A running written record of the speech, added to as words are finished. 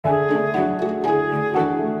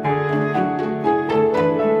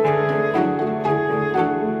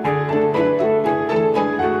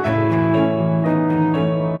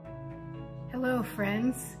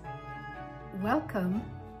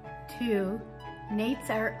Nate's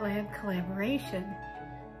Art Lab collaboration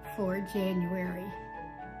for January.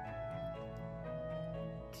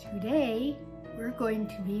 Today, we're going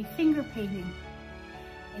to be finger painting,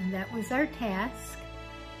 and that was our task,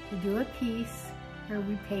 to do a piece where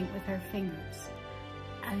we paint with our fingers.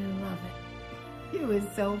 I love it. It was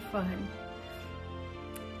so fun.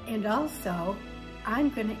 And also, I'm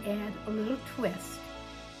going to add a little twist,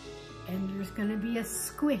 and there's going to be a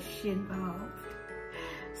squish involved.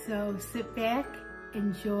 So sit back,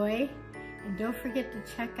 enjoy, and don't forget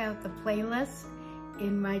to check out the playlist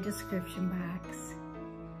in my description box.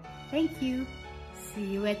 Thank you. See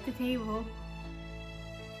you at the table.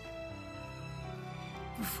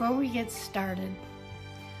 Before we get started,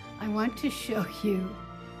 I want to show you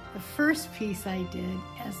the first piece I did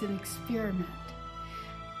as an experiment,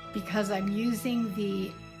 because I'm using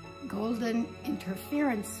the golden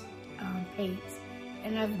interference paints,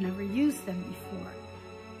 and I've never used them before.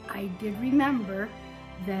 I did remember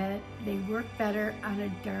that they work better on a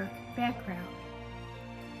dark background.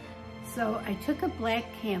 So I took a black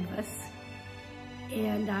canvas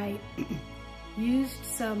and I used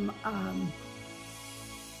some,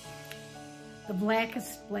 the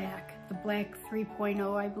blackest black, the black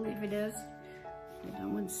 3.0, I believe it is. Hold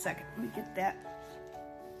on one second, let me get that.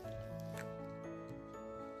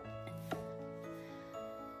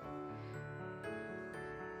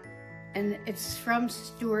 And it's from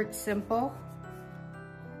Stuart Simple.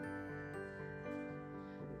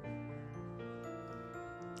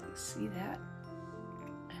 See that?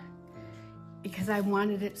 Because I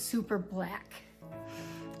wanted it super black.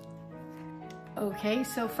 Okay,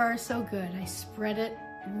 so far so good. I spread it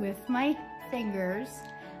with my fingers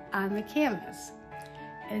on the canvas.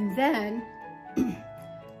 And then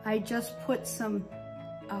I just put some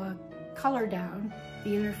color down,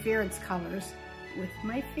 the interference colors, with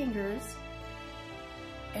my fingers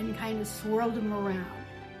and kind of swirled them around.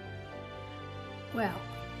 Well,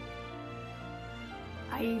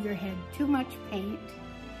 I either had too much paint,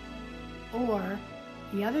 or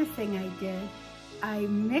the other thing I did, I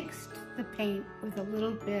mixed the paint with a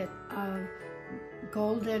little bit of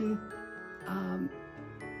golden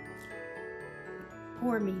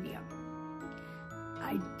pour medium.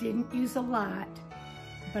 I didn't use a lot,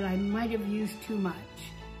 but I might have used too much.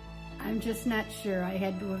 I'm just not sure. I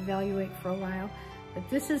had to evaluate for a while, but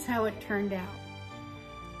this is how it turned out.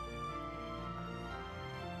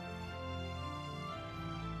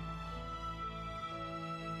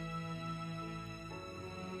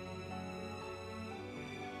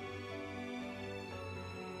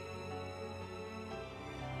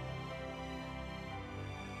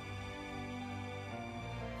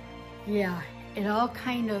 Yeah, it all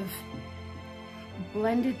kind of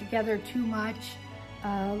blended together too much.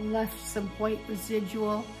 Left some white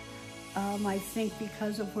residual, I think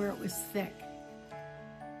because of where it was thick.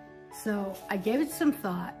 So I gave it some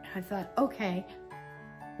thought. I thought, okay,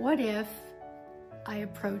 what if I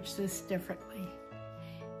approach this differently?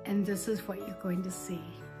 And this is what you're going to see.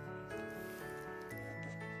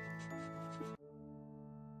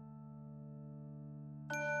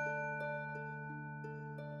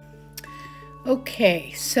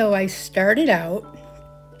 Okay, so I started out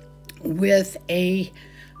with a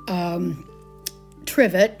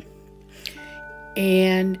trivet,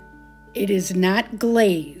 and it is not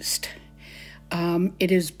glazed.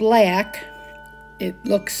 It is black. It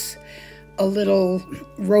looks a little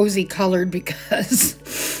rosy colored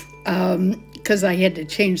because I had to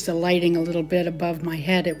change the lighting a little bit above my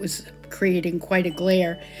head. It was creating quite a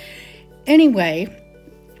glare. Anyway,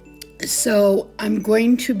 so I'm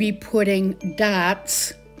going to be putting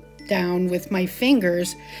dots down with my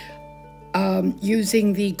fingers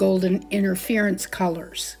using the golden interference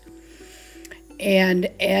colors. And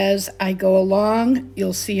as I go along,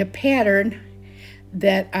 you'll see a pattern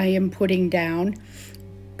that I am putting down,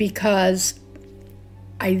 because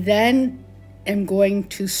I then am going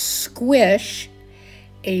to squish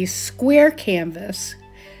a square canvas.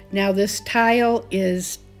 Now this tile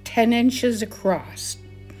is 10 inches across,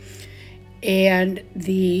 and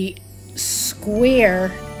the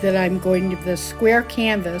square that I'm going to, the square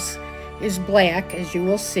canvas is black, as you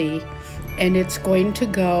will see, and it's going to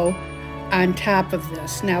go on top of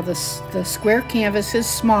this. Now the square canvas is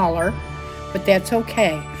smaller, but that's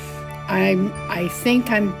okay. I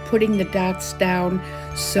think I'm putting the dots down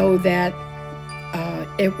so that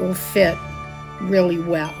it will fit really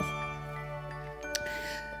well.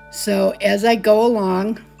 So as I go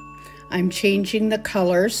along, I'm changing the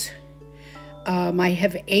colors. I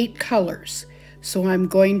have 8 colors. So I'm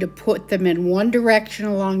going to put them in one direction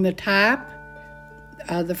along the top,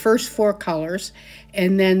 the first 4 colors,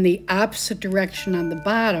 and then the opposite direction on the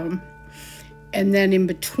bottom. And then in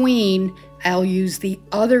between, I'll use the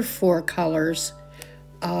other 4 colors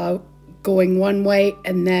going one way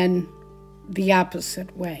and then the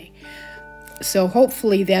opposite way. So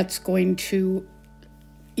hopefully that's going to,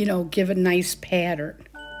 you know, give a nice pattern.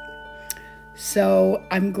 So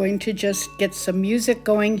I'm going to just get some music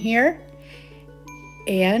going here,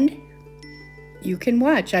 and you can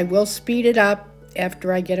watch. I will speed it up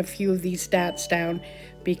after I get a few of these dots down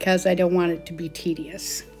because I don't want it to be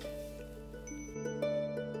tedious.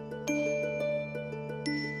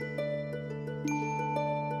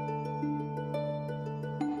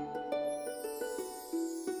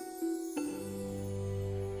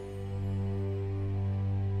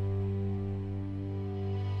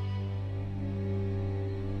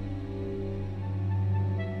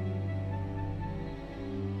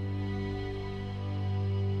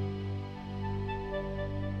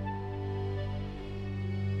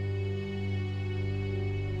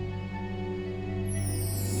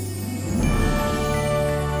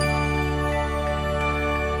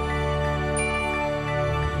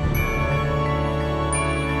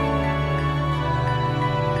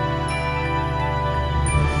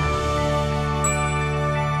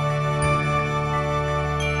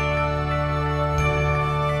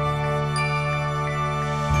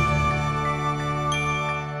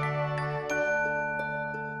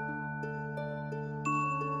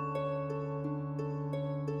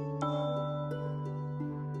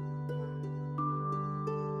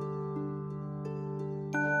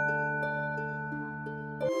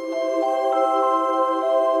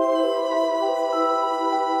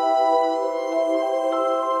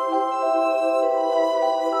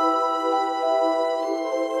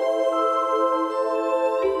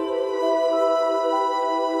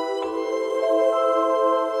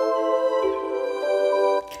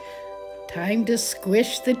 Time to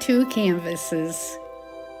squish the 2 canvases.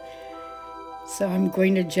 So I'm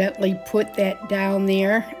going to gently put that down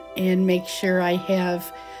there and make sure I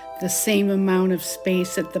have the same amount of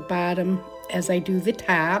space at the bottom as I do the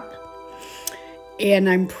top. And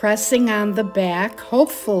I'm pressing on the back.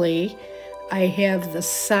 Hopefully I have the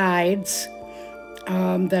sides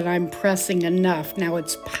that I'm pressing enough. Now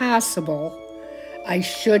it's possible I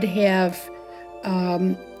should have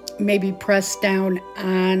maybe pressed down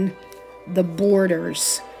on the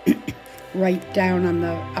borders right down on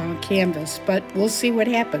the canvas, but we'll see what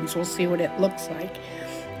happens. We'll see what it looks like.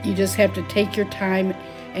 You just have to take your time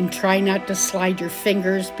and try not to slide your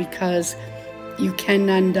fingers because you can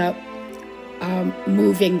end up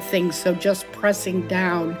moving things. So just pressing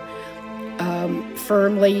down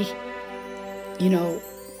firmly, you know,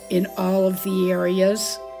 in all of the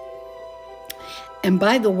areas. And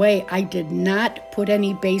by the way, I did not put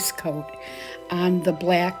any base coat on the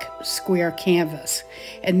black square canvas,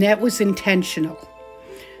 and that was intentional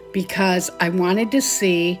because I wanted to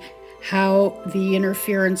see how the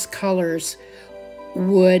interference colors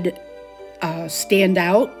would stand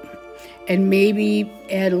out and maybe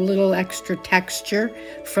add a little extra texture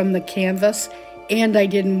from the canvas. And I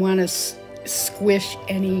didn't want to squish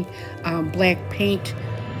any black paint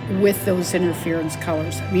with those interference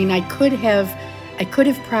colors. I mean, I could have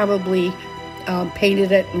probably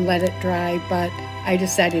painted it and let it dry, but I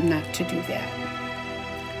decided not to do that.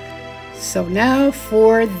 So now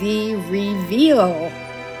for the reveal.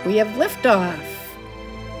 We have liftoff.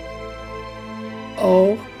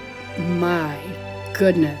 Oh my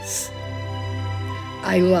goodness.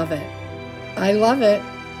 I love it. I love it.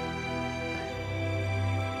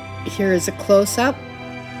 Here is a close-up.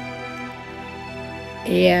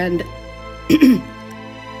 And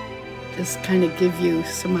just kind of give you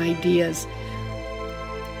some ideas.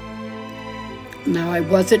 Now, I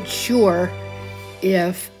wasn't sure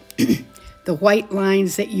if the white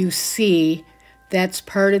lines that you see, that's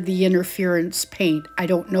part of the interference paint. I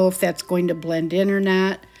don't know if that's going to blend in or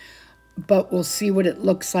not, but we'll see what it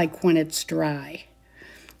looks like when it's dry.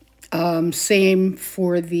 Same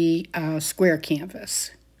for the square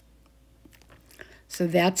canvas. So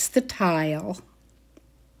that's the tile.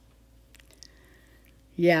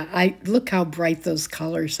 Yeah, look how bright those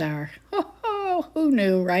colors are. Oh, who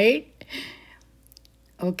knew, right?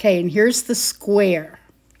 Okay, and here's the square.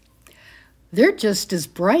 They're just as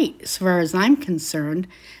bright as far as I'm concerned.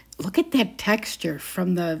 Look at that texture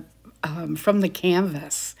from the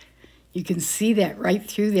canvas. You can see that right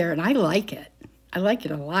through there, and I like it. I like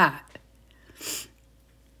it a lot.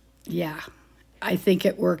 Yeah, I think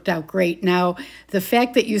it worked out great. Now, the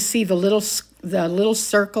fact that you see the little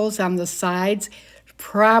circles on the sides,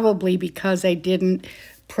 probably because I didn't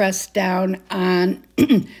press down on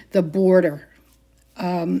the border,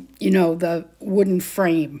 you know, the wooden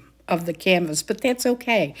frame of the canvas, but that's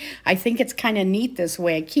okay. I think it's kind of neat this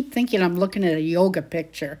way. I keep thinking I'm looking at a yoga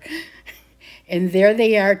picture. And there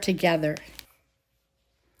they are together.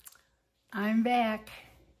 I'm back.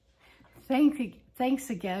 Thanks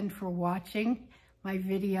again for watching my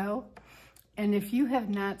video. And if you have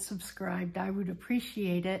not subscribed, I would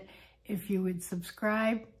appreciate it if you would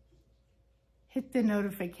subscribe, hit the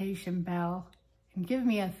notification bell, and give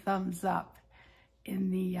me a thumbs up in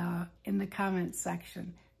the comment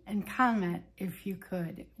section. And comment if you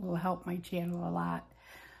could. It will help my channel a lot.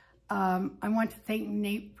 I want to thank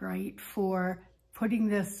Nate Bright for putting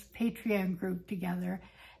this Patreon group together.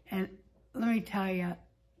 And let me tell you,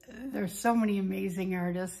 there's so many amazing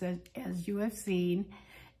artists, as you have seen.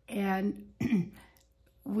 And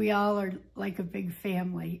we all are like a big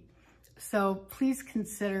family. So please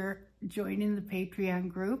consider joining the Patreon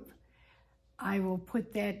group. I will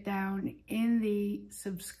put that down in the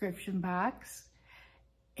subscription box.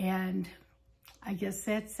 And I guess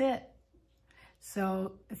that's it.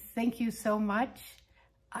 So thank you so much.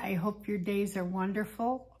 I hope your days are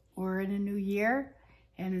wonderful. We're in a new year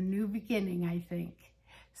and a new beginning, I think.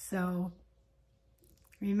 So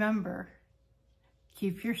remember,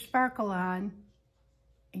 keep your sparkle on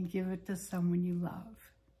and give it to someone you love.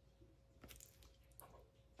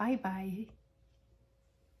 Bye-bye.